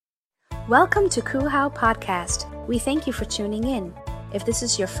Welcome to Kuhau Podcast. We thank you for tuning in. If this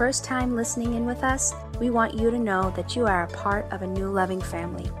is your first time listening in with us, we want you to know that you are a part of a new loving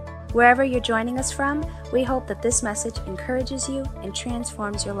family. Wherever you're joining us from, we hope that this message encourages you and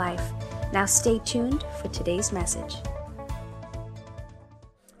transforms your life. Now stay tuned for today's message.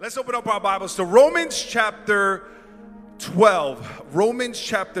 Let's open up our Bibles to Romans chapter 12. Romans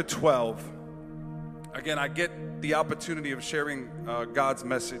chapter 12. Again, I get the opportunity of sharing God's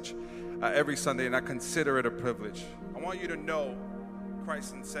message every Sunday, and I consider it a privilege. I want you to know,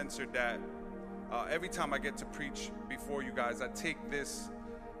 Christ Uncensored, that every time I get to preach before you guys, I take this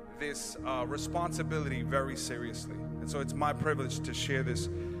responsibility very seriously. And so it's my privilege to share this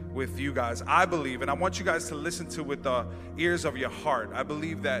with you guys. I believe, and I want you guys to listen to with the ears of your heart. I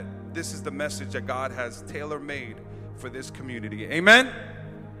believe that this is the message that God has tailor-made for this community. Amen?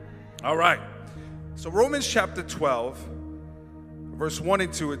 All right. So Romans chapter 12, verse 1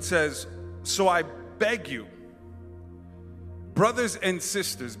 and 2, it says, "So I beg you, brothers and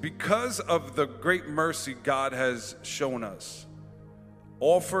sisters, because of the great mercy God has shown us,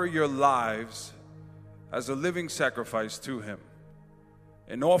 offer your lives as a living sacrifice to Him,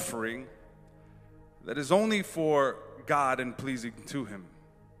 an offering that is only for God and pleasing to Him."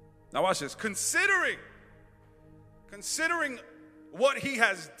 Now watch this. Considering what He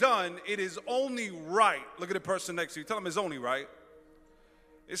has done, it is only right. Look at the person next to you. Tell them it's only right.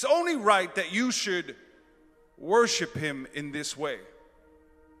 It's only right that you should worship Him in this way.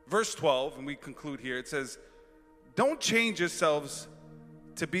 Verse 12, and we conclude here, it says, "Don't change yourselves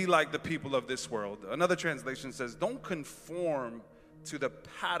to be like the people of this world." Another translation says, "Don't conform to the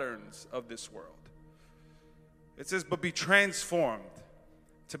patterns of this world." It says, "But be transformed."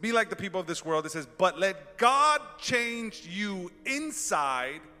 To be like the people of this world, it says, "But let God change you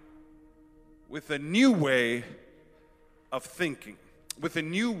inside with a new way of thinking." With a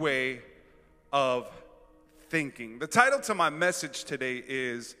new way of thinking. The title to my message today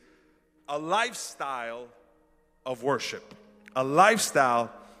is "A Lifestyle of Worship." A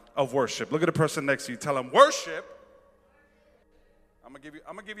lifestyle of worship. Look at the person next to you. Tell them, worship. I'm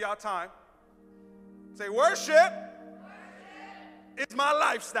gonna give y'all time. Say, worship is my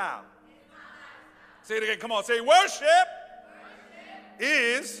lifestyle. Say it again. Come on. Say, worship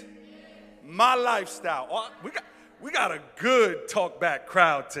is my lifestyle. Oh, we got a good talk back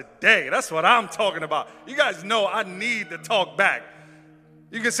crowd today. That's what I'm talking about. You guys know I need to talk back.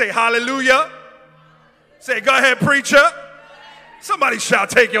 You can say hallelujah. Say, go ahead, preacher. Somebody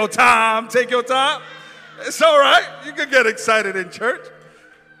shout, take your time. Take your time. It's all right. You can get excited in church.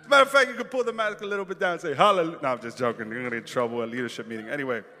 As a matter of fact, you can pull the mask a little bit down and say hallelujah. No, I'm just joking. You're going to get in trouble at leadership meeting.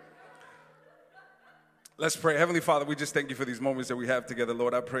 Anyway. Let's pray. Heavenly Father, we just thank you for these moments that we have together.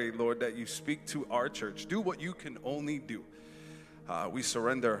 Lord, I pray, Lord, that you speak to our church. Do what you can only do. We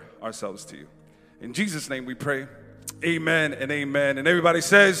surrender ourselves to you. In Jesus' name we pray. Amen and amen. And everybody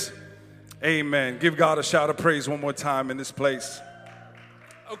says, amen. Give God a shout of praise one more time in this place.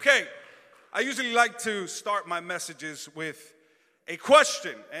 Okay, I usually like to start my messages with a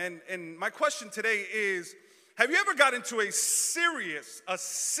question. And my question today is, have you ever got into a serious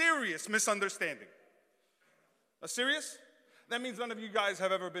misunderstanding? A serious? That means none of you guys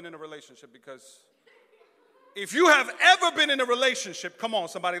have ever been in a relationship, because if you have ever been in a relationship, come on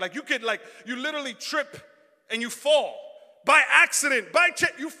somebody, you literally trip and you fall by accident,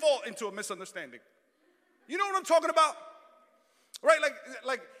 you fall into a misunderstanding. You know what I'm talking about? Right?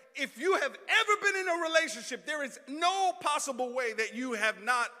 Like if you have ever been in a relationship, there is no possible way that you have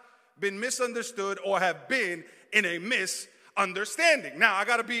not been misunderstood or have been in a misunderstanding. Now, I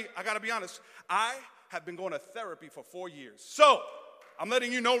gotta be honest. I have been going to therapy for 4 years. So, I'm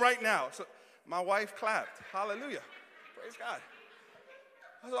letting you know right now. So, my wife clapped. Hallelujah. Praise God.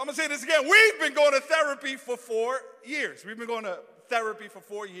 So I'm going to say this again. We've been going to therapy for 4 years. We've been going to therapy for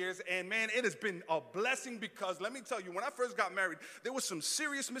 4 years. And, man, it has been a blessing, because let me tell you, when I first got married, there was some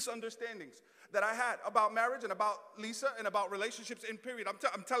serious misunderstandings that I had about marriage and about Lisa and about relationships in period.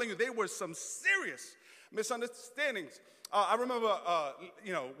 I'm telling you, there were some serious misunderstandings. I remember,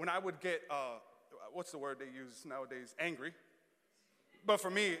 when I would get... what's the word they use nowadays? Angry. But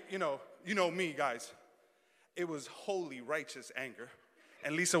for me, you know me, guys. It was holy, righteous anger.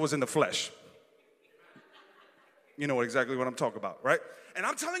 And Lisa was in the flesh. You know exactly what I'm talking about, right? And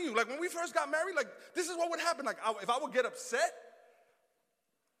I'm telling you, when we first got married, this is what would happen. If I would get upset,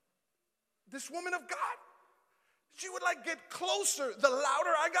 this woman of God, she would, get closer the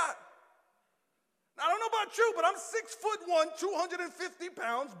louder I got. Now, I don't know about you, but I'm 6'1", 250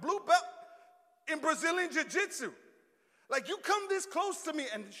 pounds, blue belt in Brazilian Jiu-Jitsu. You come this close to me,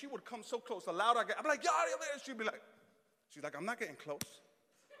 and she would come so close, the louder I get. I'm like, "Y'all," she'd be like, she's like, "I'm not getting close."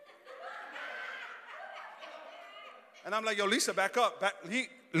 And I'm like, yo, Lisa, back up.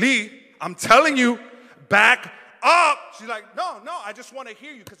 Lee, I'm telling you, back up. She's like, no, I just want to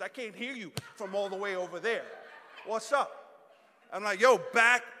hear you because I can't hear you from all the way over there. What's up? I'm like, yo,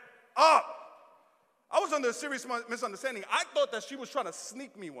 back up. I was under a serious misunderstanding. I thought that she was trying to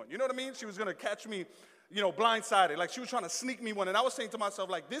sneak me one. You know what I mean? She was going to catch me, blindsided. Like, she was trying to sneak me one. And I was saying to myself,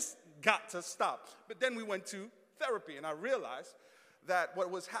 like, this got to stop. But then we went to therapy, and I realized that what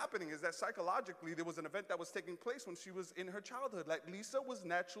was happening is that psychologically there was an event that was taking place when she was in her childhood. Like, Lisa was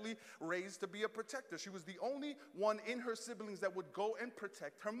naturally raised to be a protector. She was the only one in her siblings that would go and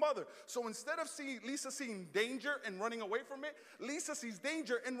protect her mother. So instead of Lisa seeing danger and running away from it, Lisa sees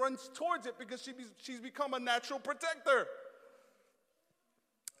danger and runs towards it because she's become a natural protector.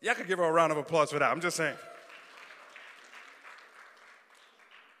 Y'all could give her a round of applause for that. I'm just saying.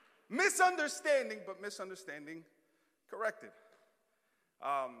 Misunderstanding, but misunderstanding corrected.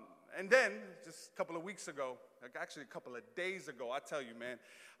 And then, just a couple of weeks ago, actually a couple of days ago, I tell you, man,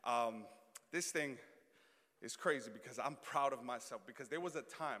 this thing is crazy because I'm proud of myself. Because there was a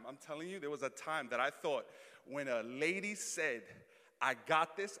time, I'm telling you, there was a time that I thought when a lady said, I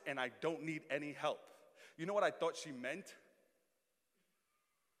got this and I don't need any help. You know what I thought she meant?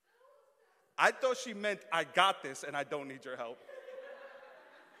 I thought she meant, I got this and I don't need your help.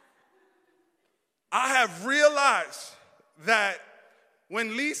 I have realized that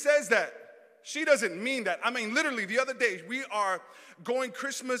when Lee says that, she doesn't mean that. I mean, literally, the other day, we are going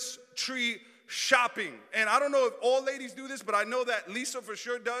Christmas tree shopping. And I don't know if all ladies do this, but I know that Lisa for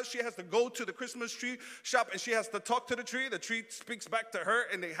sure does. She has to go to the Christmas tree shop, and she has to talk to the tree. The tree speaks back to her,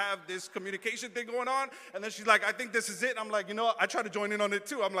 and they have this communication thing going on. And then she's like, I think this is it. I'm like, you know what? I try to join in on it,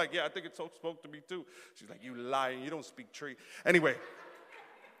 too. I'm like, yeah, I think it spoke to me, too. She's like, you lying. You don't speak tree. Anyway.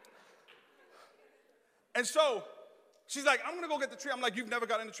 And so she's like, I'm going to go get the tree. I'm like, you've never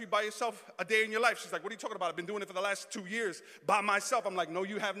gotten the tree by yourself a day in your life. She's like, what are you talking about? I've been doing it for the last 2 years by myself. I'm like, no,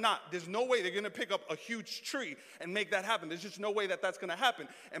 you have not. There's no way they're going to pick up a huge tree and make that happen. There's just no way that that's going to happen.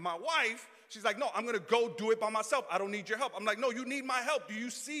 And my wife, she's like, no, I'm going to go do it by myself. I don't need your help. I'm like, no, you need my help. Do you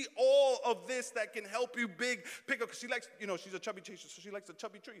see all of this that can help you pick up? Because she likes, she's a chubby chaser, so she likes the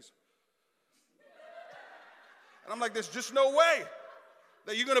chubby trees. And I'm like, there's just no way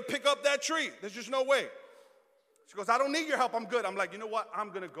that you're going to pick up that tree. There's just no way. She goes, I don't need your help. I'm good. I'm like, you know what? I'm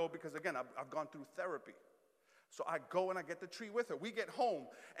going to go because, again, I've gone through therapy. So I go and I get the tree with her. We get home,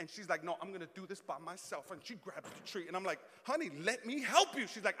 and she's like, no, I'm going to do this by myself. And she grabs the tree, and I'm like, honey, let me help you.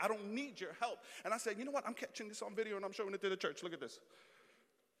 She's like, I don't need your help. And I said, you know what? I'm catching this on video, and I'm showing it to the church. Look at this.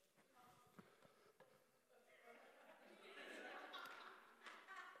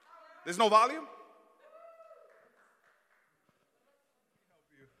 There's no volume?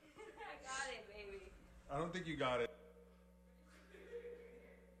 I don't think you got it.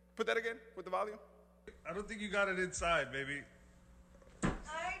 Put that again with the volume. I don't think you got it inside, baby.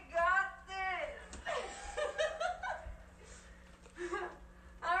 I got this.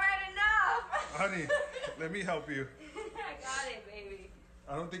 All right, enough. Honey, let me help you. I got it, baby.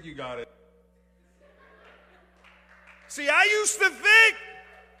 I don't think you got it. See, I used to think.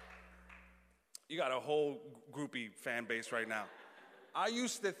 You got a whole groupie fan base right now. I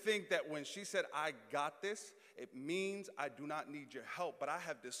used to think that when she said, I got this, it means I do not need your help. But I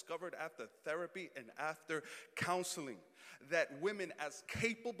have discovered after therapy and after counseling that women, as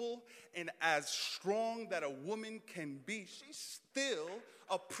capable and as strong that a woman can be, she still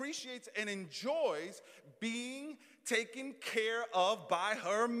appreciates and enjoys being taken care of by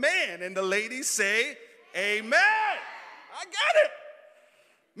her man. And the ladies say, amen. I got it.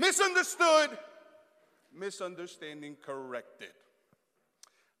 Misunderstood, misunderstanding corrected.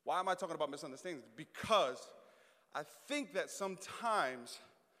 Why am I talking about misunderstandings? Because I think that sometimes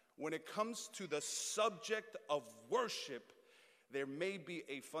when it comes to the subject of worship, there may be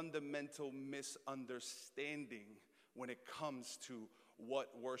a fundamental misunderstanding when it comes to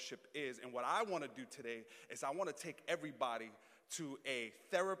what worship is. And what I want to do today is I want to take everybody to a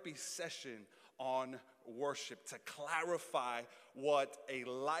therapy session on worship to clarify what a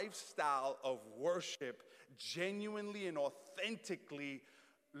lifestyle of worship genuinely and authentically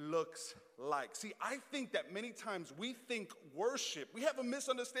looks like. See, I think that many times we think worship, we have a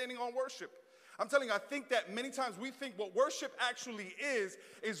misunderstanding on worship. I'm telling you, I think that many times we think what worship actually is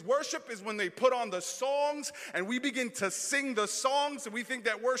worship is when they put on the songs and we begin to sing the songs, and we think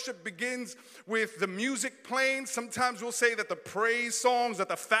that worship begins with the music playing. Sometimes we'll say that the praise songs are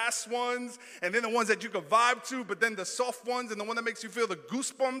the fast ones, and then the ones that you can vibe to, but then the soft ones and the one that makes you feel the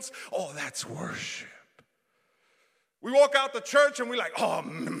goosebumps, oh, that's worship. We walk out the church and we're like, oh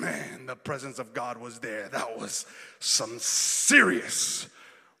man, the presence of God was there. That was some serious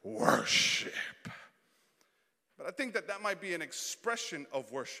worship. But I think that that might be an expression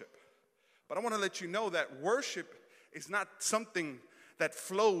of worship. But I want to let you know that worship is not something that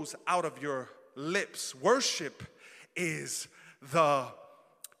flows out of your lips. Worship is the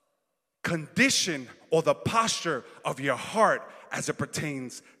condition or the posture of your heart as it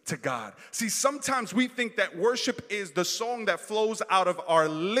pertains to God. See, sometimes we think that worship is the song that flows out of our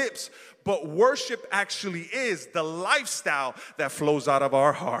lips, but worship actually is the lifestyle that flows out of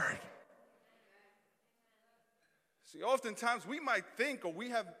our heart. See, oftentimes we might think, or we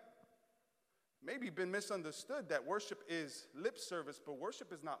have maybe been misunderstood, that worship is lip service, but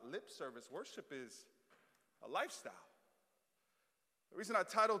worship is not lip service. Worship is a lifestyle. The reason I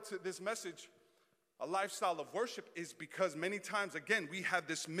titled to this message, A Lifestyle of Worship, is because many times, again, we have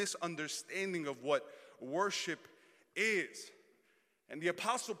this misunderstanding of what worship is. And the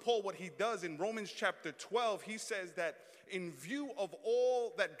Apostle Paul, what he does in Romans chapter 12, he says that in view of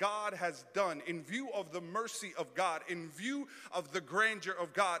all that God has done, in view of the mercy of God, in view of the grandeur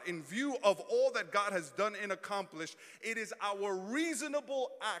of God, in view of all that God has done and accomplished, it is our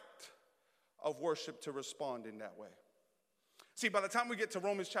reasonable act of worship to respond in that way. See, by the time we get to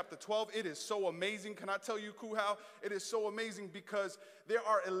Romans chapter 12, it is so amazing. Can I tell you, Kuhau? It is so amazing because there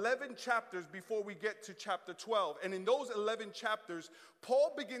are 11 chapters before we get to chapter 12. And in those 11 chapters,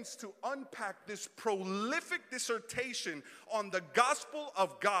 Paul begins to unpack this prolific dissertation on the gospel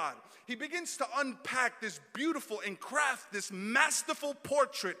of God. He begins to unpack this beautiful and craft this masterful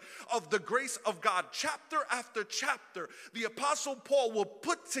portrait of the grace of God. Chapter after chapter, the Apostle Paul will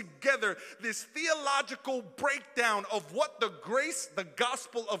put together this theological breakdown of what the grace, the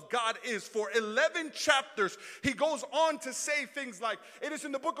gospel of God is. For 11 chapters, he goes on to say things like, it is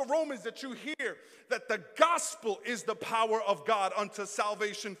in the book of Romans that you hear that the gospel is the power of God unto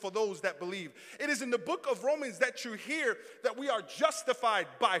salvation for those that believe. It is in the book of Romans that you hear that we are justified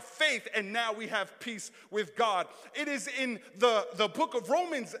by faith and now we have peace with God. It is in the book of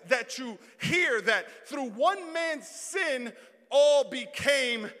Romans that you hear that through one man's sin, all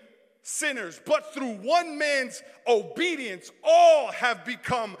became sinners, but through one man's obedience, all have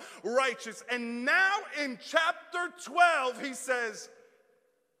become righteous. And now in chapter 12, he says,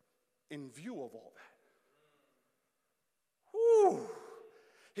 in view of all that,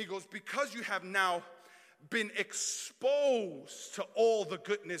 he goes, because you have now been exposed to all the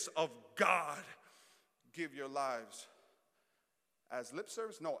goodness of God, give your lives as lip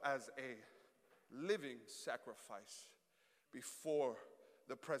service? No, as a living sacrifice before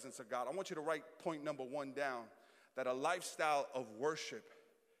the presence of God. I want you to write point number 1 down, that a lifestyle of worship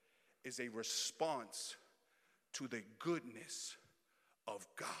is a response to the goodness of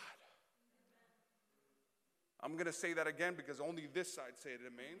God. I'm going to say that again because only this side said it,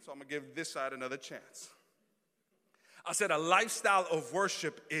 amen. So I'm going to give this side another chance. I said a lifestyle of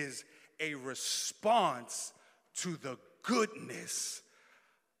worship is a response to the goodness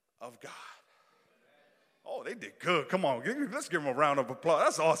of God. Oh, they did good. Come on, let's give them a round of applause.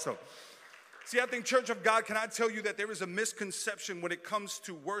 That's awesome. See, I think, Church of God, can I tell you that there is a misconception when it comes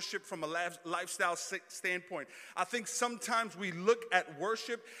to worship from a lifestyle standpoint. I think sometimes we look at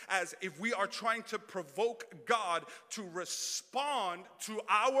worship as if we are trying to provoke God to respond to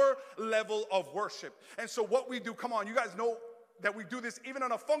our level of worship. And so what we do, come on, you guys know that we do this even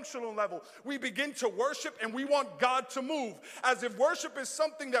on a functional level. We begin to worship and we want God to move, as if worship is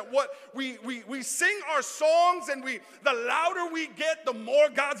something that what we sing our songs, and the louder we get, the more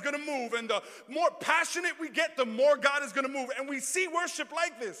God's gonna move, and the more passionate we get, the more God is gonna move. And we see worship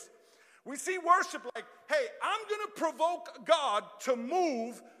like this. We see worship like, hey, I'm gonna provoke God to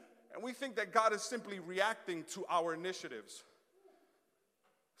move, and we think that God is simply reacting to our initiatives.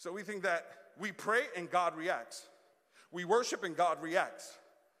 So we think that we pray and God reacts. We worship and God reacts.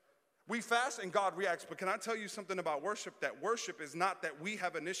 We fast and God reacts. But can I tell you something about worship? That worship is not that we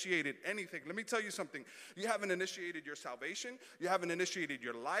have initiated anything. Let me tell you something. You haven't initiated your salvation. You haven't initiated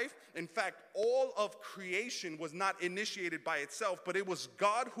your life. In fact, all of creation was not initiated by itself, but it was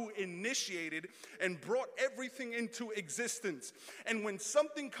God who initiated and brought everything into existence. And when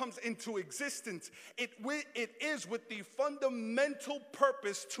something comes into existence, it is with the fundamental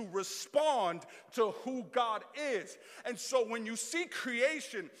purpose to respond to who God is. And so when you see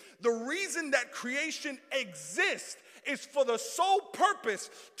creation, the reason that creation exists is for the sole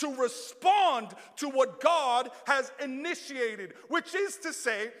purpose to respond to what God has initiated, which is to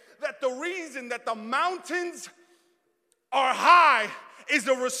say that the reason that the mountains are high is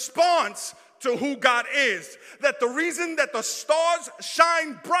a response to who God is. That the reason that the stars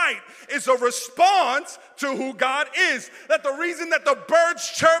shine bright is a response to who God is. That the reason that the birds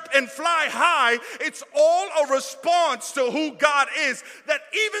chirp and fly high, it's all a response to who God is. That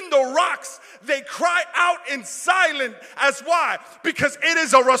even the rocks they cry out in silence. As why? Because it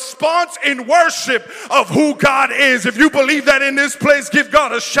is a response in worship of who God is. If you believe that in this place, give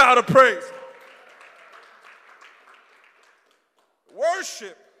God a shout of praise.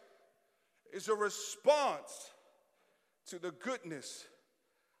 Worship is a response to the goodness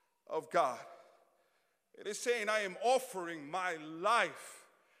of God. It is saying, I am offering my life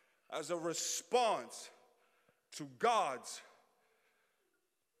as a response to God's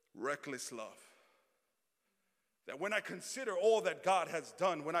reckless love. That when I consider all that God has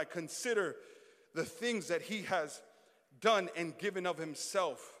done, when I consider the things that he has done and given of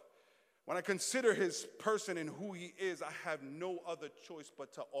himself, when I consider his person and who he is, I have no other choice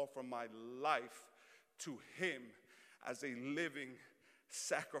but to offer my life to him as a living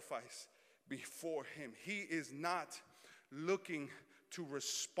sacrifice before him. He is not looking to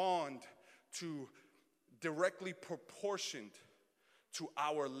respond to directly proportioned to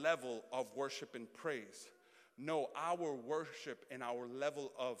our level of worship and praise. No, our worship and our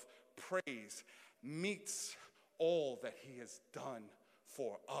level of praise meets all that he has done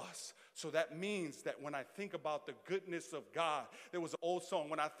for us. So that means that when I think about the goodness of God, there was an old song,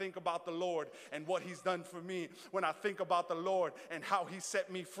 when I think about the Lord and what he's done for me, when I think about the Lord and how he set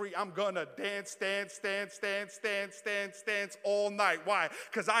me free, I'm gonna dance all night. Why?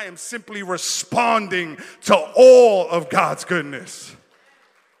 Because I am simply responding to all of God's goodness.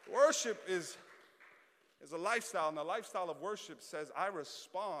 Worship is a lifestyle, and the lifestyle of worship says I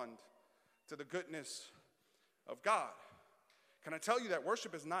respond to the goodness of God. Can I tell you that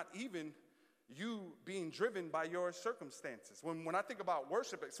worship is not even you being driven by your circumstances? When I think about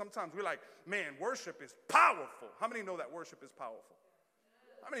worship, sometimes we're like, man, worship is powerful. How many know that worship is powerful?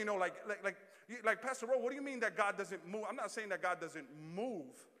 How many know, like Pastor Rowe, what do you mean that God doesn't move? I'm not saying that God doesn't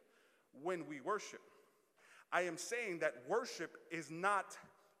move when we worship. I am saying that worship is not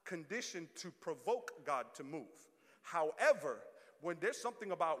conditioned to provoke God to move. However, when there's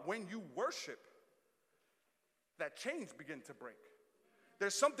something about when you worship, that chains begin to break.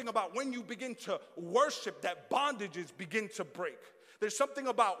 There's something about when you begin to worship that bondages begin to break. There's something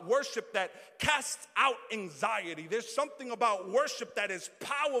about worship that casts out anxiety. There's something about worship that is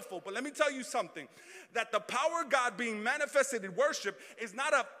powerful. But let me tell you something, that the power of God being manifested in worship is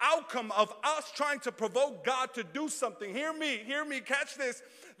not an outcome of us trying to provoke God to do something. Hear me, catch this,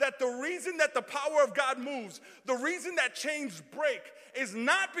 that the reason that the power of God moves, the reason that chains break is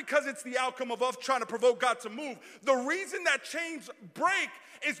not because it's the outcome of us trying to provoke God to move. The reason that chains break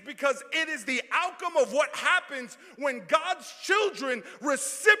is because it is the outcome of what happens when God's children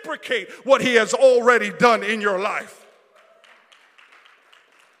reciprocate what he has already done in your life.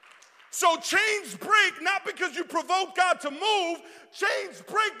 So chains break not because you provoke God to move. Chains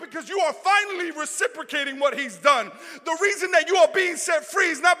break because you are finally reciprocating what he's done. The reason that you are being set free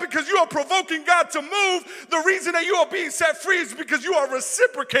is not because you are provoking God to move. The reason that you are being set free is because you are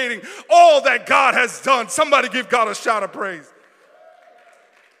reciprocating all that God has done. Somebody give God a shout of praise.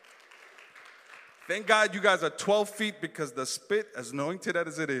 Thank God you guys are 12 feet, because the spit, as anointed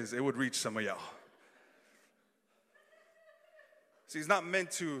as it is, it would reach some of y'all. See, it's not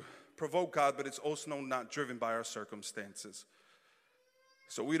meant to provoke God, but it's also not driven by our circumstances.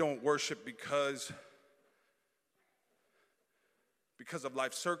 So we don't worship because of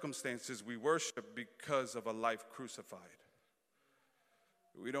life circumstances. We worship because of a life crucified.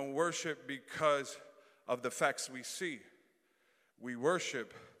 We don't worship because of the facts we see. We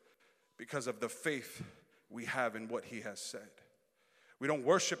worship because of the faith we have in what he has said. We don't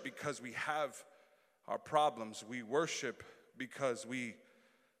worship because we have our problems. We worship because we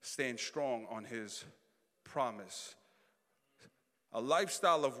stand strong on his promise. A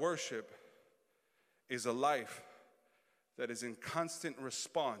lifestyle of worship is a life that is in constant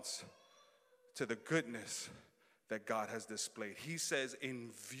response to the goodness that God has displayed. He says, in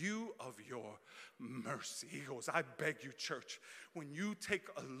view of your mercy, he goes, I beg you, church, when you take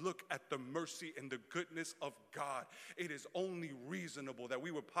a look at the mercy and the goodness of God, it is only reasonable that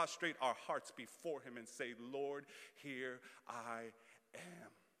we would prostrate our hearts before him and say, Lord, here I am.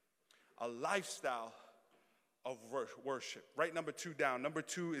 A lifestyle of worship. Write number 2 down. Number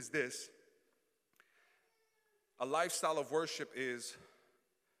 2 is this. A lifestyle of worship is,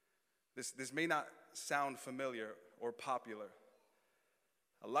 this may not sound familiar or popular.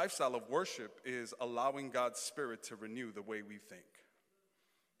 A lifestyle of worship is allowing God's Spirit to renew the way we think.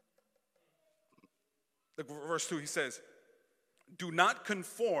 Look, verse 2, he says, do not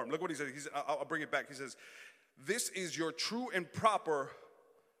conform. Look what he says. I'll bring it back. He says, this is your true and proper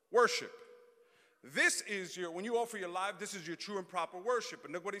worship. This is your, when you offer your life, this is your true and proper worship.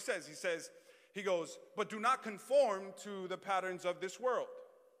 And look what he says. He goes, but do not conform to the patterns of this world.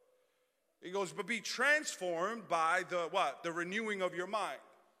 He goes, but be transformed by the what? The renewing of your mind.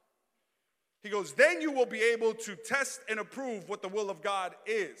 He goes, then you will be able to test and approve what the will of God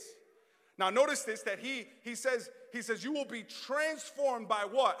is. Now notice this, that he says you will be transformed by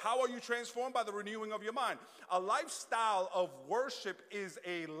what? How are you transformed? By the renewing of your mind. A lifestyle of worship is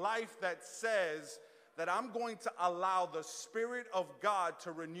a life that says that I'm going to allow the Spirit of God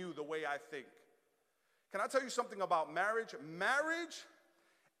to renew the way I think. Can I tell you something about marriage? Marriage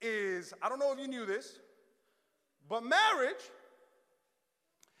is, I don't know if you knew this, but marriage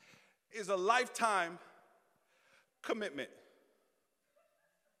is a lifetime commitment.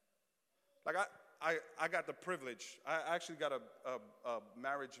 Like I got the privilege. I actually got a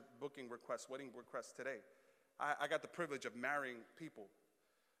marriage booking request, wedding request today. I got the privilege of marrying people.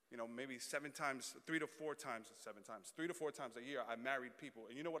 You know, maybe 3 to 4 times a year, I married people.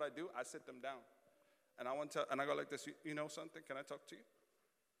 And you know what I do? I sit them down. And I go like this, you know something? Can I talk to you?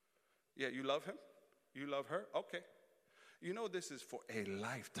 Yeah, you love him? You love her? Okay. You know this is for a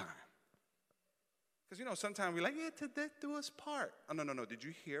lifetime. Because, you know, sometimes we're like, yeah, to death do us part. Oh, no. Did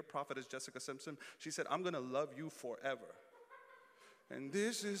you hear Prophetess Jessica Simpson? She said, I'm going to love you forever. And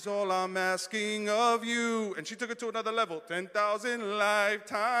this is all I'm asking of you. And she took it to another level. 10,000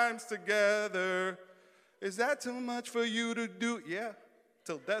 lifetimes together. Is that too much for you to do? Yeah,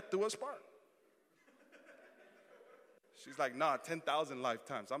 till death do us part. She's like, nah, 10,000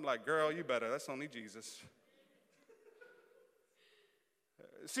 lifetimes. I'm like, girl, you better. That's only Jesus.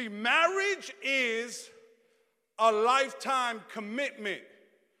 See, marriage is a lifetime commitment.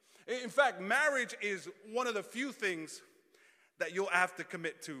 In fact, marriage is one of the few things that you'll have to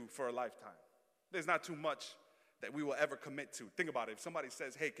commit to for a lifetime. There's not too much that we will ever commit to. Think about it. If somebody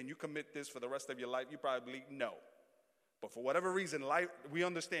says, hey, can you commit this for the rest of your life? You probably no. But for whatever reason, we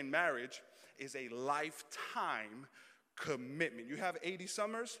understand marriage is a lifetime commitment. You have 80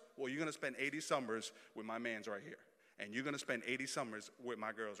 summers? Well, you're going to spend 80 summers with my mans right here. And you're going to spend 80 summers with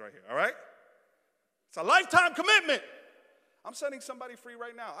my girls right here, all right? It's a lifetime commitment. I'm setting somebody free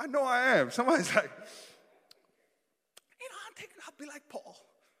right now. I know I am. Somebody's like, you know, I'll be like Paul.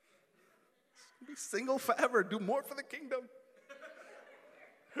 Be single forever. Do more for the kingdom.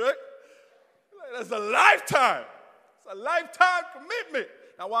 Right? That's a lifetime. It's a lifetime commitment.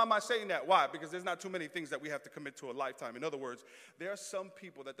 Now, why am I saying that? Why? Because there's not too many things that we have to commit to a lifetime. In other words, there are some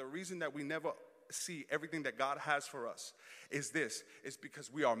people that the reason that we never see everything that God has for us is because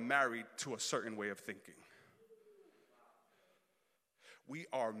we are married to a certain way of thinking. We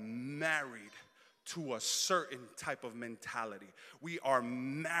are married to a certain type of mentality. We are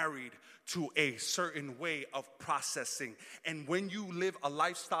married to a certain way of processing. And when you live a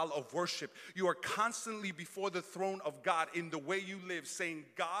lifestyle of worship, you are constantly before the throne of God in the way you live, saying,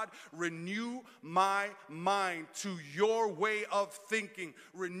 God, renew my mind to your way of thinking.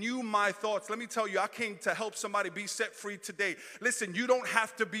 Renew my thoughts. Let me tell you, I came to help somebody be set free today. Listen, you don't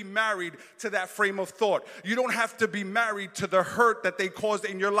have to be married to that frame of thought. You don't have to be married to the hurt that they caused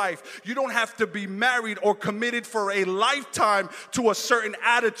in your life. You don't have to be married or committed for a lifetime to a certain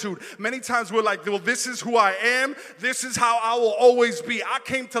attitude. Many times we're like, well, this is who I am. This is how I will always be. I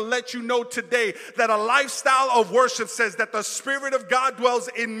came to let you know today that a lifestyle of worship says that the Spirit of God dwells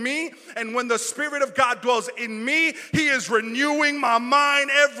in me. And when the Spirit of God dwells in me, He is renewing my mind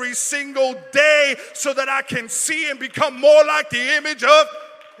every single day so that I can see and become more like the image of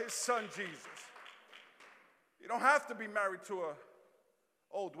His Son, Jesus. You don't have to be married to an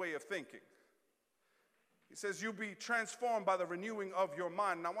old way of thinking. He says, you'll be transformed by the renewing of your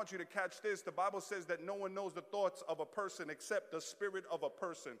mind. And I want you to catch this. The Bible says that no one knows the thoughts of a person except the spirit of a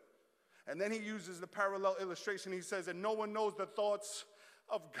person. And then he uses the parallel illustration. He says, and no one knows the thoughts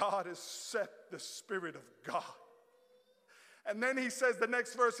of God except the Spirit of God. And then he says, the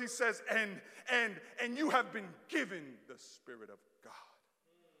next verse, he says, and you have been given the Spirit of God.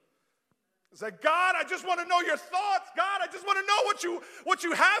 It's like, God, I just want to know your thoughts. God, I just want to know what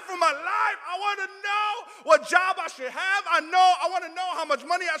you have for my life. I want to know what job I should have. I want to know how much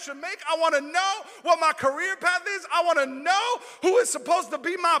money I should make. I want to know what my career path is. I want to know who is supposed to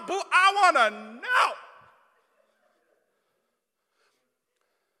be my boo. I want to know.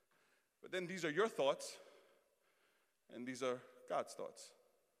 But then these are your thoughts, and these are God's thoughts.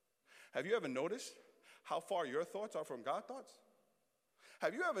 Have you ever noticed how far your thoughts are from God's thoughts?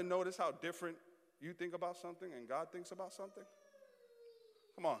 Have you ever noticed how different you think about something and God thinks about something?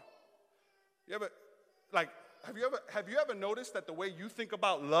 Come on. Have you ever noticed that the way you think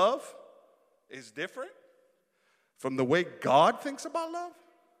about love is different from the way God thinks about love?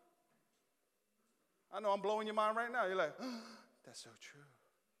 I know I'm blowing your mind right now. You're like, oh, that's so true.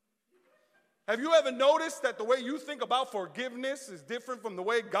 Have you ever noticed that the way you think about forgiveness is different from the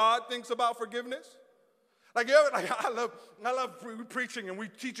way God thinks about forgiveness? Like, I love preaching and we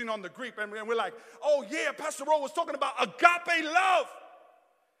teaching on the Greek, and we're like, oh yeah, Pastor Ro was talking about agape love.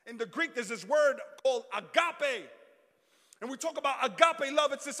 In the Greek, there's this word called agape. And we talk about agape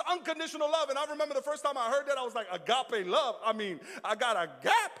love. It's this unconditional love. And I remember the first time I heard that, I was like, agape love? I mean, I got a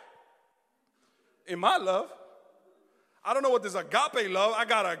gap in my love. I don't know what this agape love. I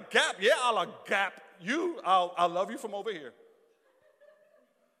got a gap. Yeah, I'll agape you. I'll love you from over here.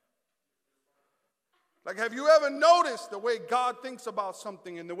 Like, have you ever noticed the way God thinks about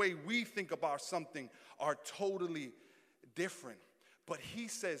something and the way we think about something are totally different? But he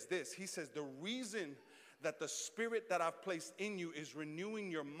says this. He says the reason that the spirit that I've placed in you is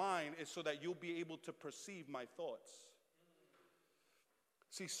renewing your mind is so that you'll be able to perceive my thoughts.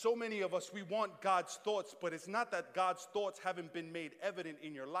 See, so many of us, we want God's thoughts, but it's not that God's thoughts haven't been made evident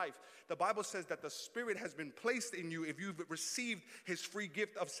in your life. The Bible says that the Spirit has been placed in you if you've received His free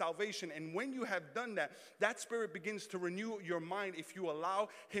gift of salvation. And when you have done that, that Spirit begins to renew your mind if you allow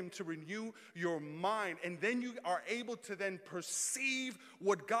Him to renew your mind. And then you are able to then perceive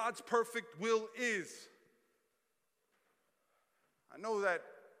what God's perfect will is. I know that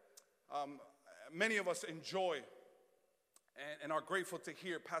many of us enjoy and are grateful to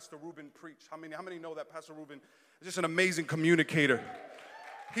hear Pastor Ruben preach. How many know that Pastor Ruben is just an amazing communicator?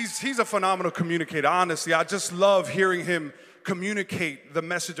 He's a phenomenal communicator, honestly. I just love hearing him communicate the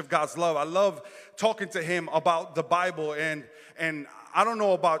message of God's love. I love talking to him about the Bible. And I don't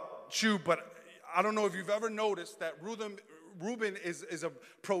know about you, but I don't know if you've ever noticed that Ruben is a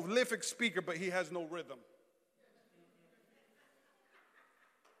prolific speaker, but he has no rhythm.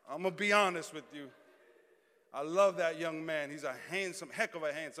 I'm going to be honest with you. I love that young man. He's a heck of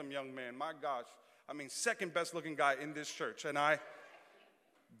a handsome young man. My gosh. I mean, second best looking guy in this church.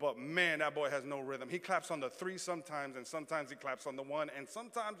 But man, that boy has no rhythm. He claps on the 3 sometimes, and sometimes he claps on the 1, and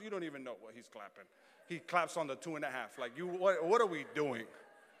sometimes you don't even know what he's clapping. He claps on the 2.5. Like, what are we doing?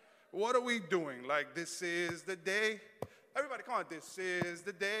 What are we doing? Like, this is the day. Everybody, come on. This is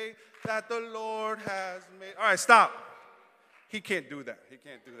the day that the Lord has made. All right, stop. He can't do that. He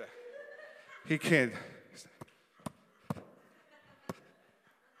can't do that. He can't.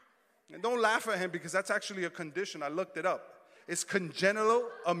 And don't laugh at him because that's actually a condition. I looked it up. It's congenital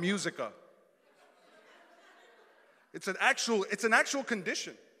amusica. It's an actual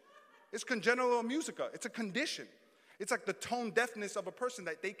condition. It's congenital amusica. It's a condition. It's like the tone deafness of a person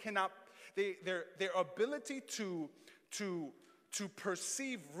that they cannot, their ability to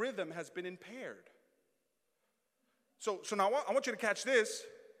perceive rhythm has been impaired. So now I want you to catch this.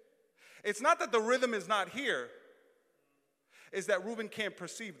 It's not that the rhythm is not here. It's that Reuben can't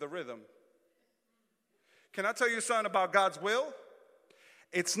perceive the rhythm. Can I tell you something about God's will?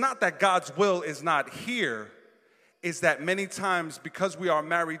 It's not that God's will is not here. It's that many times, because we are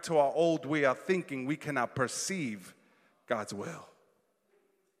married to our old way of thinking, we cannot perceive God's will.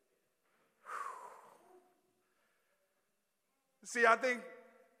 See, I think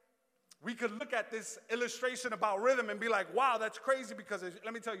we could look at this illustration about rhythm and be like, wow, that's crazy, because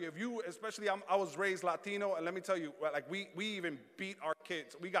let me tell you, if you, especially I was raised Latino, and let me tell you, like we even beat our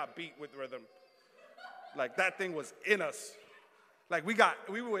kids. We got beat with rhythm. Like that thing was in us. Like we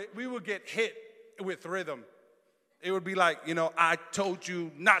would get hit with rhythm. It would be like, I told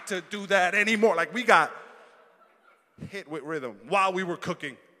you not to do that anymore. Like we got hit with rhythm while we were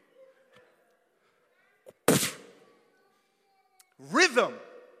cooking. Rhythm.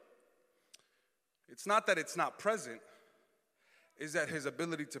 It's not that it's not present, it's that his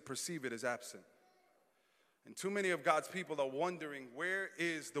ability to perceive it is absent. And too many of God's people are wondering, where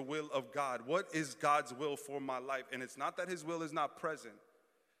is the will of God? What is God's will for my life? And it's not that his will is not present,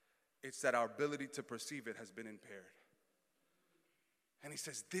 it's that our ability to perceive it has been impaired. And he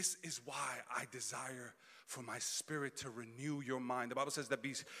says, this is why I desire for my spirit to renew your mind. The Bible says that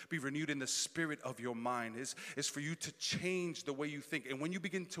be renewed in the spirit of your mind. Is for you to change the way you think. And when you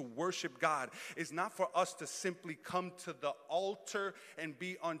begin to worship God, it's not for us to simply come to the altar and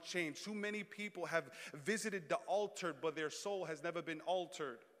be unchanged. Too many people have visited the altar, but their soul has never been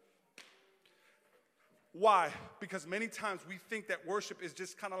altered. Why? Because many times we think that worship is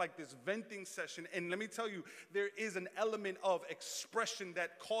just kind of like this venting session. And let me tell you, there is an element of expression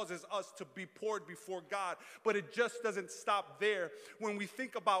that causes us to be poured before God. But it just doesn't stop there. When we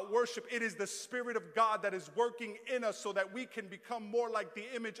think about worship, it is the Spirit of God that is working in us so that we can become more like the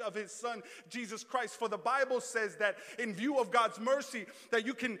image of His Son, Jesus Christ. For the Bible says that in view of God's mercy, that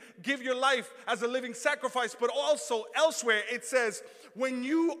you can give your life as a living sacrifice. But also elsewhere it says, when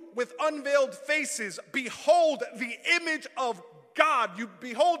you with unveiled faces behold the image of God, you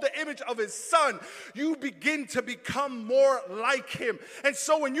behold the image of his son, you begin to become more like him. And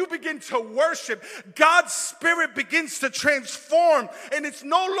so when you begin to worship, God's spirit begins to transform. And it's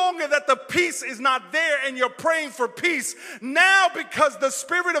no longer that the peace is not there and you're praying for peace. Now, because the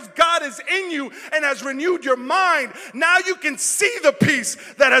Spirit of God is in you and has renewed your mind, now you can see the peace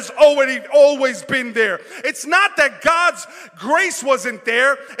that has always been there. It's not that God's grace wasn't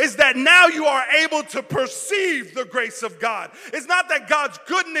there, it's that now you are able to perceive the grace of God. It's not that God's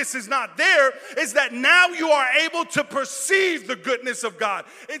goodness is not there, it's that now you are able to perceive the goodness of God.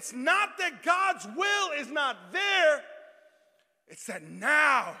 It's not that God's will is not there, it's that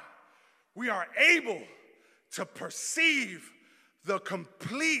now we are able to perceive the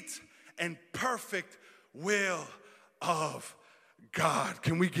complete and perfect will of God.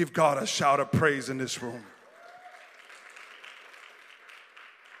 Can we give God a shout of praise in this room?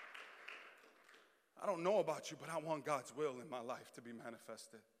 I don't know about you, but I want God's will in my life to be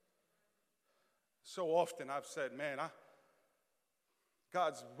manifested. So often I've said, man,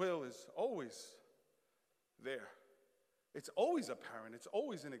 God's will is always there. It's always apparent. It's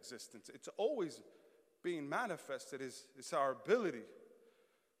always in existence. It's always being manifested. It's our ability.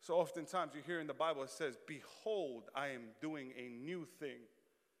 So oftentimes you hear in the Bible, it says, behold, I am doing a new thing.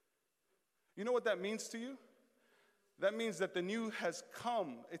 You know what that means to you? That means that the new has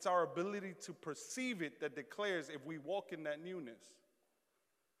come. It's our ability to perceive it that declares if we walk in that newness.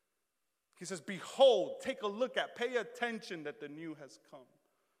 He says, behold, take a look at, pay attention that the new has come.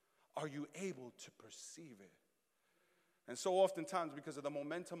 Are you able to perceive it? And so oftentimes, because of the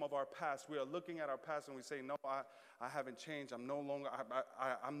momentum of our past, we are looking at our past and we say, no, I haven't changed. I'm no longer,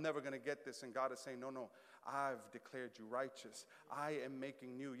 I'm never going to get this. And God is saying, no, I've declared you righteous. I am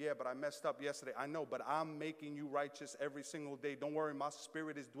making new. Yeah, but I messed up yesterday. I know, but I'm making you righteous every single day. Don't worry, my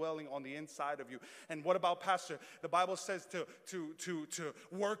spirit is dwelling on the inside of you. And what about Pastor? The Bible says to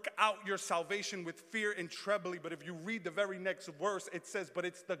work out your salvation with fear and trembling. But if you read the very next verse, it says, but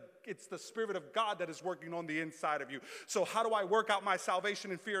it's the Spirit of God that is working on the inside of you. So how do I work out my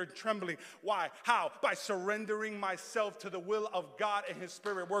salvation in fear and trembling? Why? How? By surrendering myself to the will of God and his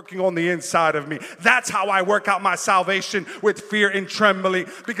Spirit working on the inside of me. That's how I work out my salvation with fear and trembling,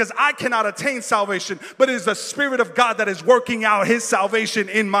 because I cannot attain salvation, but it is the Spirit of God that is working out his salvation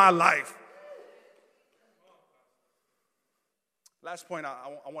in my life. Last point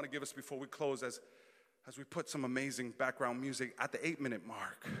I want to give us before we close, as we put some amazing background music at the 8-minute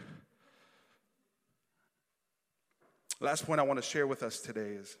mark. Last point I want to share with us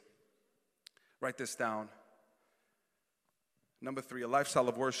today is, write this down. Number 3, a lifestyle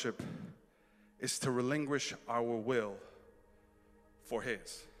of worship is to relinquish our will for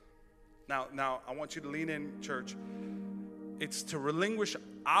his. Now, I want you to lean in, church. It's to relinquish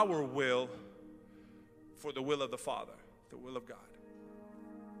our will for the will of the Father, the will of God.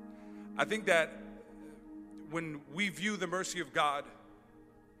 I think that when we view the mercy of God,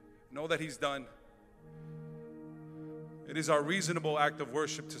 know that he's done, it is our reasonable act of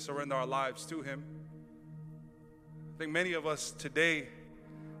worship to surrender our lives to him. I think many of us today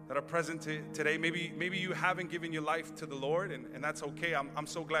that are present today, maybe you haven't given your life to the Lord, and that's okay. I'm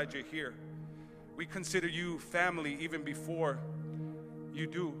so glad you're here. We consider you family even before you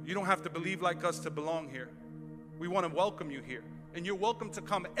do. You don't have to believe like us to belong here. We want to welcome you here, and you're welcome to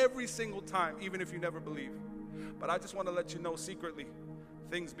come every single time, even if you never believe. But I just want to let you know secretly,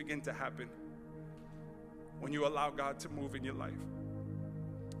 things begin to happen when you allow God to move in your life.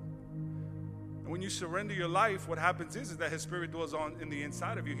 And when you surrender your life, what happens is that his Spirit dwells on in the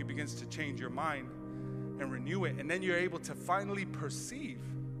inside of you. He begins to change your mind and renew it. And then you're able to finally perceive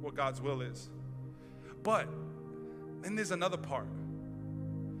what God's will is. But then there's another part.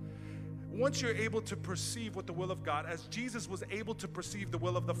 Once you're able to perceive what the will of God, as Jesus was able to perceive the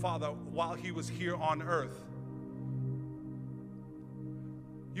will of the Father while he was here on earth,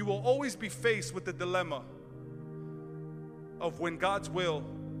 you will always be faced with the dilemma of when God's will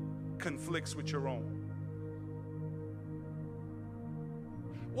conflicts with your own.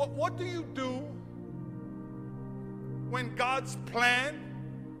 What do you do when God's plan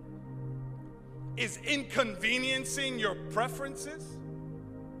is inconveniencing your preferences?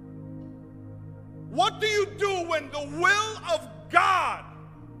 What do you do when the will of God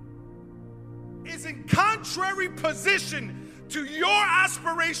is in contrary position to your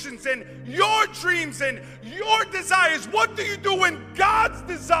aspirations and your dreams and your desires? What do you do when God's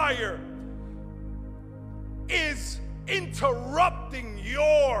desire is interrupting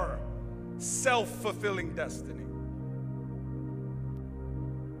your self-fulfilling destiny?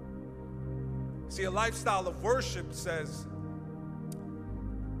 See, a lifestyle of worship says,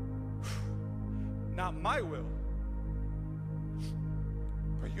 not my will,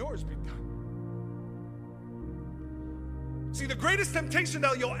 but yours be done. See, the greatest temptation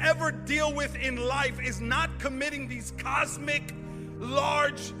that you'll ever deal with in life is not committing these cosmic,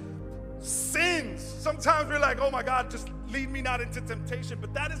 large sins. Sometimes we're like, oh my God, just lead me not into temptation.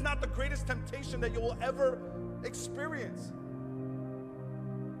 But that is not the greatest temptation that you will ever experience.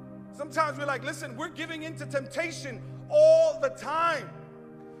 Sometimes we're like, listen, we're giving into temptation all the time.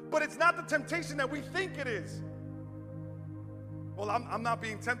 But it's not the temptation that we think it is. Well, I'm not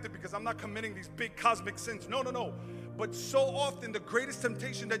being tempted because I'm not committing these big cosmic sins. No. But so often the greatest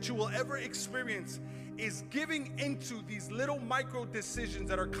temptation that you will ever experience is giving into these little micro decisions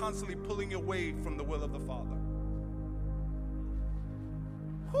that are constantly pulling you away from the will of the Father.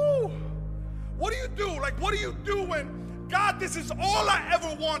 Whew. What do you do? Like, what do you do when, God, this is all I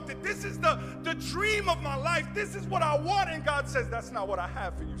ever wanted. This is the dream of my life. This is what I want. And God says, that's not what I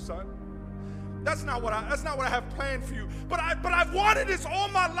have for you, son. That's not what I have planned for you. But I've wanted this all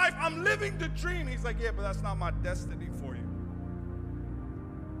my life. I'm living the dream. He's like, yeah, but that's not my destiny for you.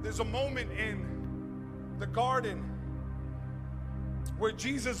 There's a moment in the garden where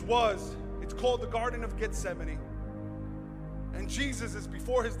Jesus was. It's called the Garden of Gethsemane. And Jesus is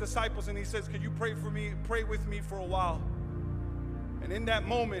before his disciples and he says, can you pray for me? Pray with me for a while. And in that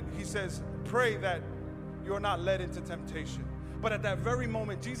moment, he says, pray that you're not led into temptation. But at that very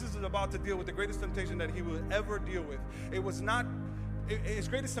moment, Jesus is about to deal with the greatest temptation that he will ever deal with. His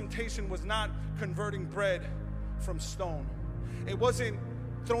greatest temptation was not converting bread from stone. It wasn't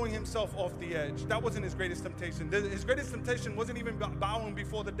throwing himself off the edge. That wasn't his greatest temptation. His greatest temptation wasn't even bowing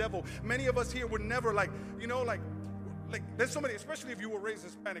before the devil. Many of us here would never like there's so many, especially if you were raised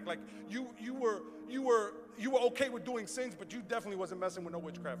Hispanic, like you were okay with doing sins, but you definitely wasn't messing with no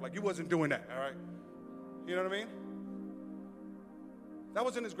witchcraft. Like you wasn't doing that, all right? You know what I mean? That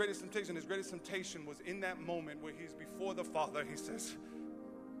wasn't his greatest temptation. His greatest temptation was in that moment where he's before the Father. He says,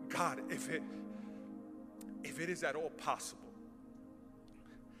 God, if it is at all possible,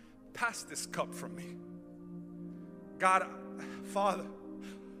 pass this cup from me. God, Father,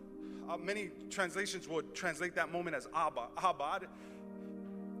 many translations would translate that moment as Abba. Abba,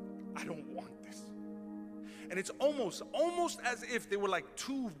 I don't want this. And it's almost as if there were like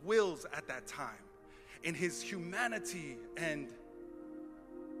two wills at that time in his humanity and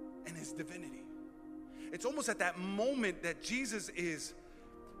his divinity. It's almost at that moment that Jesus is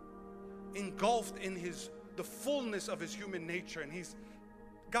engulfed in the fullness of his human nature, and he's,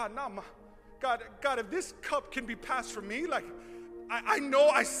 God, God, if this cup can be passed from me, like I know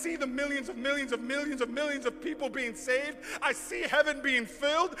I see the millions of people being saved. I see heaven being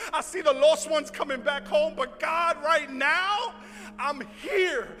filled. I see the lost ones coming back home. But God, right now, I'm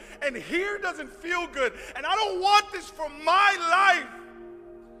here. And here doesn't feel good. And I don't want this for my life.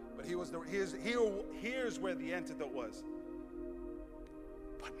 But here's where the antidote was.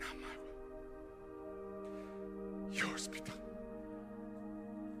 But not my will. Yours be done.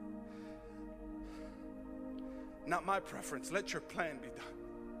 Not my preference, let your plan be done.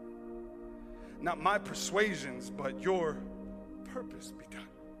 Not my persuasions, but your purpose be done.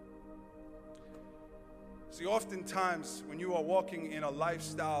 See, oftentimes when you are walking in a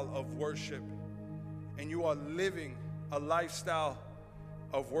lifestyle of worship and you are living a lifestyle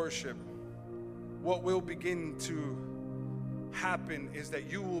of worship, what will begin to happen is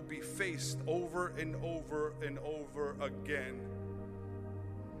that you will be faced over and over and over again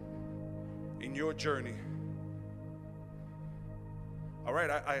in your journey. All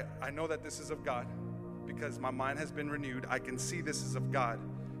right, I know that this is of God because my mind has been renewed. I can see this is of God,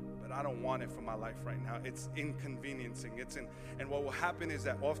 but I don't want it for my life right now. It's inconveniencing. And what will happen is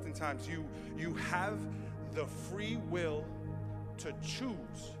that oftentimes you have the free will to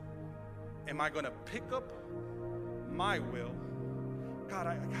choose. Am I going to pick up my will?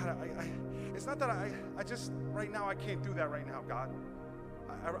 God, it's not that I just, right now, I can't do that right now, God.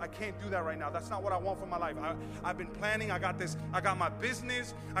 I can't do that right now. That's not what I want for my life. I've been planning. I got my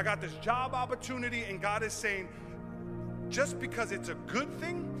business. I got this job opportunity. And God is saying, just because it's a good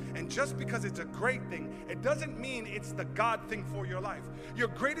thing and just because it's a great thing, it doesn't mean it's the God thing for your life. Your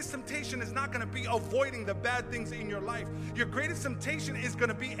greatest temptation is not going to be avoiding the bad things in your life. Your greatest temptation is going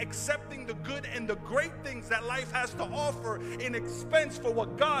to be accepting the good and the great things that life has to offer in expense for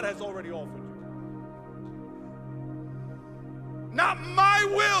what God has already offered you. Not my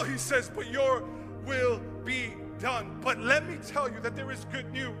will, he says, but your will be done. But let me tell you that there is good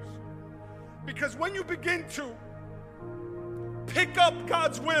news. Because when you begin to pick up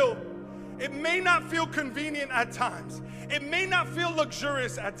God's will It may not feel convenient at times. It may not feel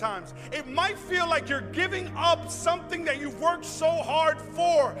luxurious at times. It might feel like you're giving up something that you've worked so hard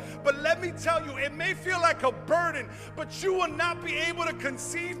for. But let me tell you, it may feel like a burden, but you will not be able to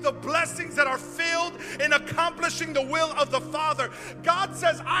conceive the blessings that are filled in accomplishing the will of the Father. God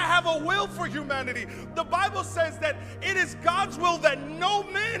says, I have a will for humanity. The Bible says that it is God's will that no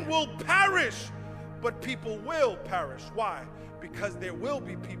man will perish, but people will perish. Why? Because there will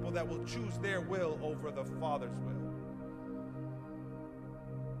be people that will choose their will over the Father's will.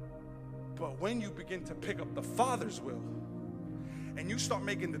 But when you begin to pick up the Father's will, and you start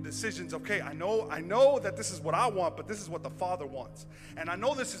making the decisions, okay, I know that this is what I want, but this is what the Father wants. And I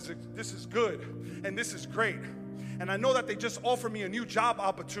know this is good, and this is great. And I know that they just offered me a new job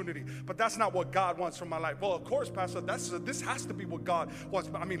opportunity, but that's not what God wants from my life. Well, of course, Pastor, this has to be what God wants.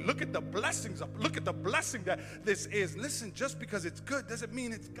 But I mean, look at the blessings. Look at the blessing that this is. Listen, just because it's good doesn't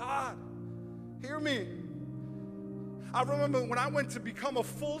mean it's God. Hear me. I remember when I went to become a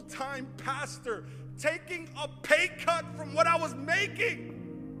full-time pastor, taking a pay cut from what I was making.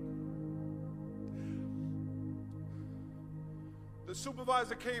 The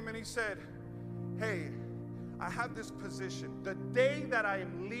supervisor came and he said, hey, I have this position. The day that I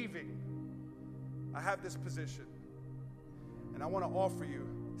am leaving, I have this position. And I want to offer you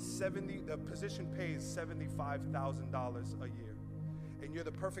the position pays $75,000 a year. And you're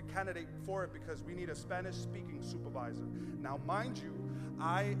the perfect candidate for it because we need a Spanish-speaking supervisor. Now, mind you,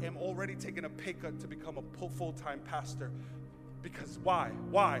 I am already taking a pay cut to become a full-time pastor. Because why?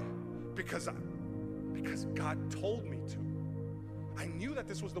 Why? Because God told me to. I knew that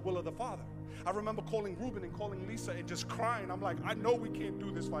this was the will of the Father. I remember calling Ruben and calling Lisa and just crying. I'm like, I know we can't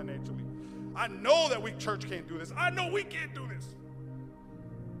do this financially. I know that church can't do this. I know we can't do this.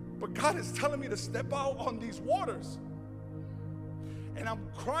 But God is telling me to step out on these waters. And I'm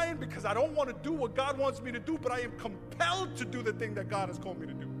crying because I don't want to do what God wants me to do, but I am compelled to do the thing that God has called me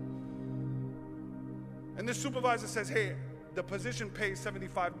to do. And this supervisor says, hey, the position pays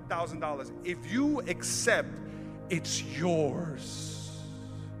 $75,000. If you accept, it's yours.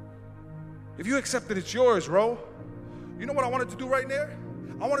 If you accept that it's yours, bro, you know what I wanted to do right there?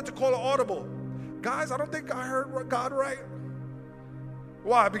 I wanted to call an audible. Guys, I don't think I heard God right.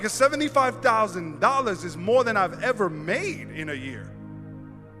 Why? Because $75,000 is more than I've ever made in a year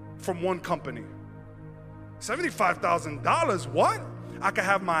from one company. $75,000, what? I could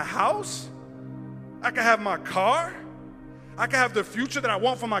have my house. I could have my car. I can have the future that I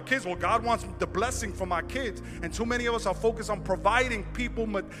want for my kids. Well, God wants the blessing for my kids. And too many of us are focused on providing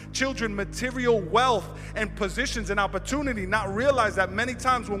children material wealth and positions and opportunity, not realize that many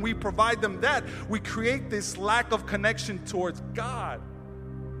times when we provide them that, we create this lack of connection towards God.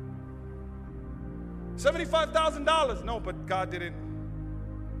 $75,000. No, but God didn't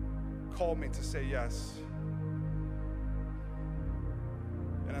call me to say yes.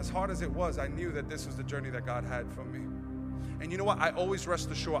 And as hard as it was, I knew that this was the journey that God had for me. And you know what? I always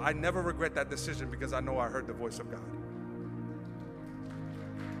rest assured, I never regret that decision because I know I heard the voice of God.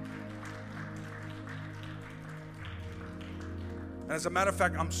 And as a matter of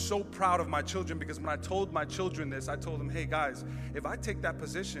fact, I'm so proud of my children because when I told my children this, I told them, hey guys, if I take that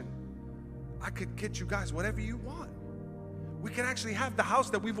position, I could get you guys whatever you want. We could actually have the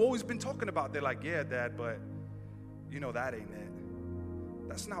house that we've always been talking about. They're like, yeah, Dad, but you know that ain't it.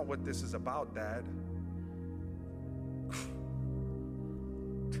 That's not what this is about, Dad.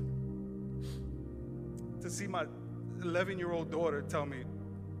 To see my 11-year-old daughter tell me,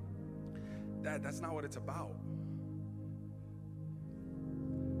 Dad, that's not what it's about.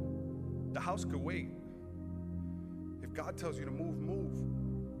 The house could wait. If God tells you to move, move.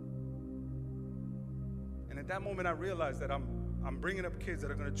 And at that moment, I realized that I'm bringing up kids that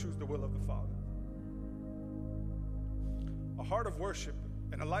are going to choose the will of the Father. A heart of worship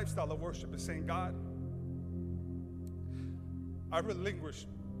and a lifestyle of worship is saying, God, I relinquish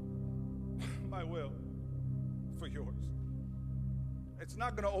my will for yours. It's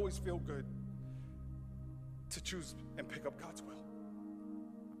not going to always feel good to choose and pick up God's will.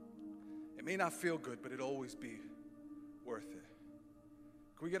 It may not feel good, but it'll always be worth it.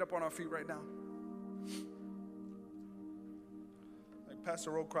 Can we get up on our feet right now? Like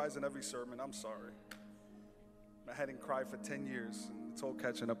Pastor Rowe cries in every sermon, I'm sorry. I hadn't cried for 10 years, and it's all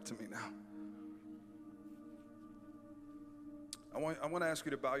catching up to me now. I want to ask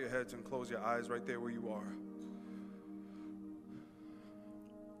you to bow your heads and close your eyes right there where you are.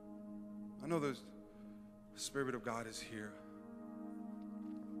 I know the Spirit of God is here.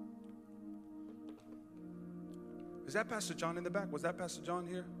 Is that Pastor John in the back? Was that Pastor John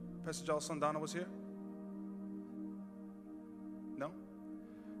here? Pastor John Sandana was here? No?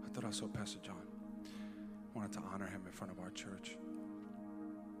 I thought I saw Pastor John. I wanted to honor him in front of our church.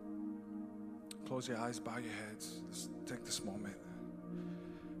 Close your eyes, bow your heads. Let's take this moment.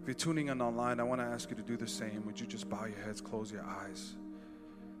 If you're tuning in online, I want to ask you to do the same. Would you just bow your heads, close your eyes?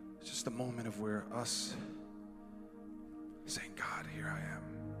 It's just a moment of where us saying, God, here I am.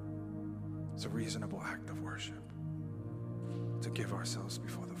 It's a reasonable act of worship to give ourselves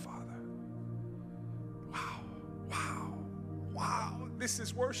before the Father. Wow, wow, wow. This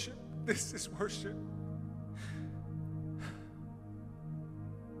is worship. This is worship.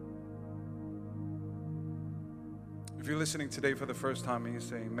 If you're listening today for the first time and you're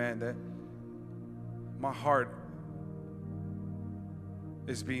saying, man, that my heart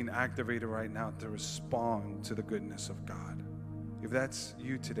is being activated right now to respond to the goodness of God. If that's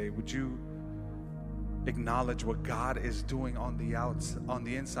you today, would you acknowledge what God is doing on the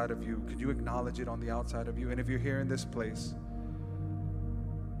inside of you? Could you acknowledge it on the outside of you? And if you're here in this place,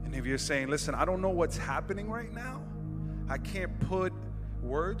 and if you're saying, listen, I don't know what's happening right now, I can't put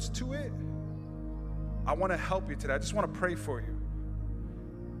words to it, I want to help you today. I just want to pray for you.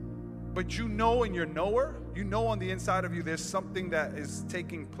 But you know in your knower, you know on the inside of you there's something that is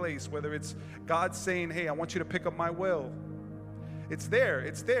taking place, whether it's God saying, hey, I want you to pick up my will. It's there.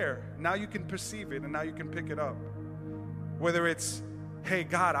 It's there. Now you can perceive it and now you can pick it up. Whether it's, hey,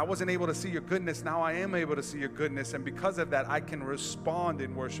 God, I wasn't able to see your goodness. Now I am able to see your goodness. And because of that, I can respond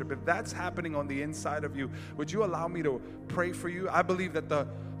in worship. If that's happening on the inside of you, would you allow me to pray for you? I believe that the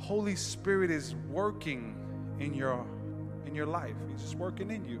Holy Spirit is working in your life. He's just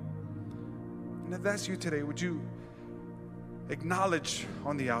working in you. And if that's you today, would you acknowledge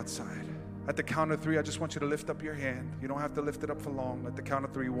on the outside? At the count of 3, I just want you to lift up your hand. You don't have to lift it up for long. At the count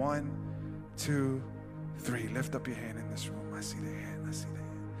of 3, 1, 2, 3. Lift up your hand in this room. I see the hand. I see the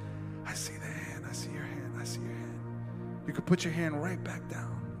hand. I see the hand. I see your hand. I see your hand. You can put your hand right back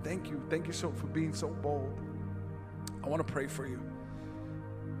down. Thank you. Thank you so for being so bold. I want to pray for you.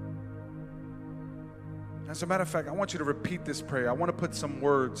 As a matter of fact, I want you to repeat this prayer. I want to put some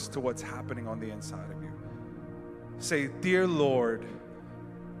words to what's happening on the inside of you. Say, dear Lord,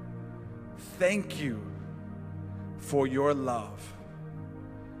 thank you for your love.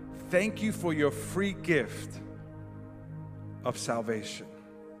 Thank you for your free gift of salvation.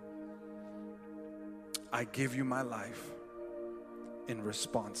 I give you my life in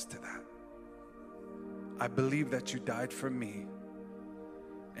response to that. I believe that you died for me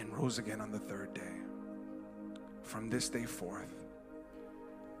and rose again on the 3rd day. From this day forth,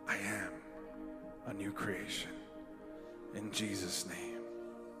 I am a new creation. In Jesus' name,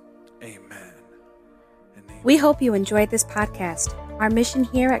 amen. And amen. We hope you enjoyed this podcast. Our mission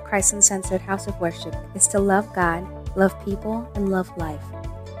here at Christ Uncensored House of Worship is to love God, love people, and love life.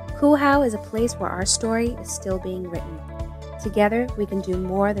 Cool How is a place where our story is still being written. Together, we can do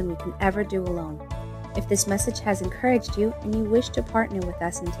more than we can ever do alone. If this message has encouraged you and you wish to partner with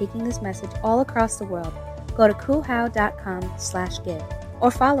us in taking this message all across the world, go to coolhow.com/give or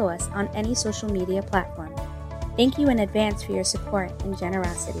follow us on any social media platform. Thank you in advance for your support and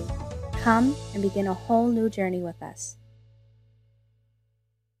generosity. Come and begin a whole new journey with us.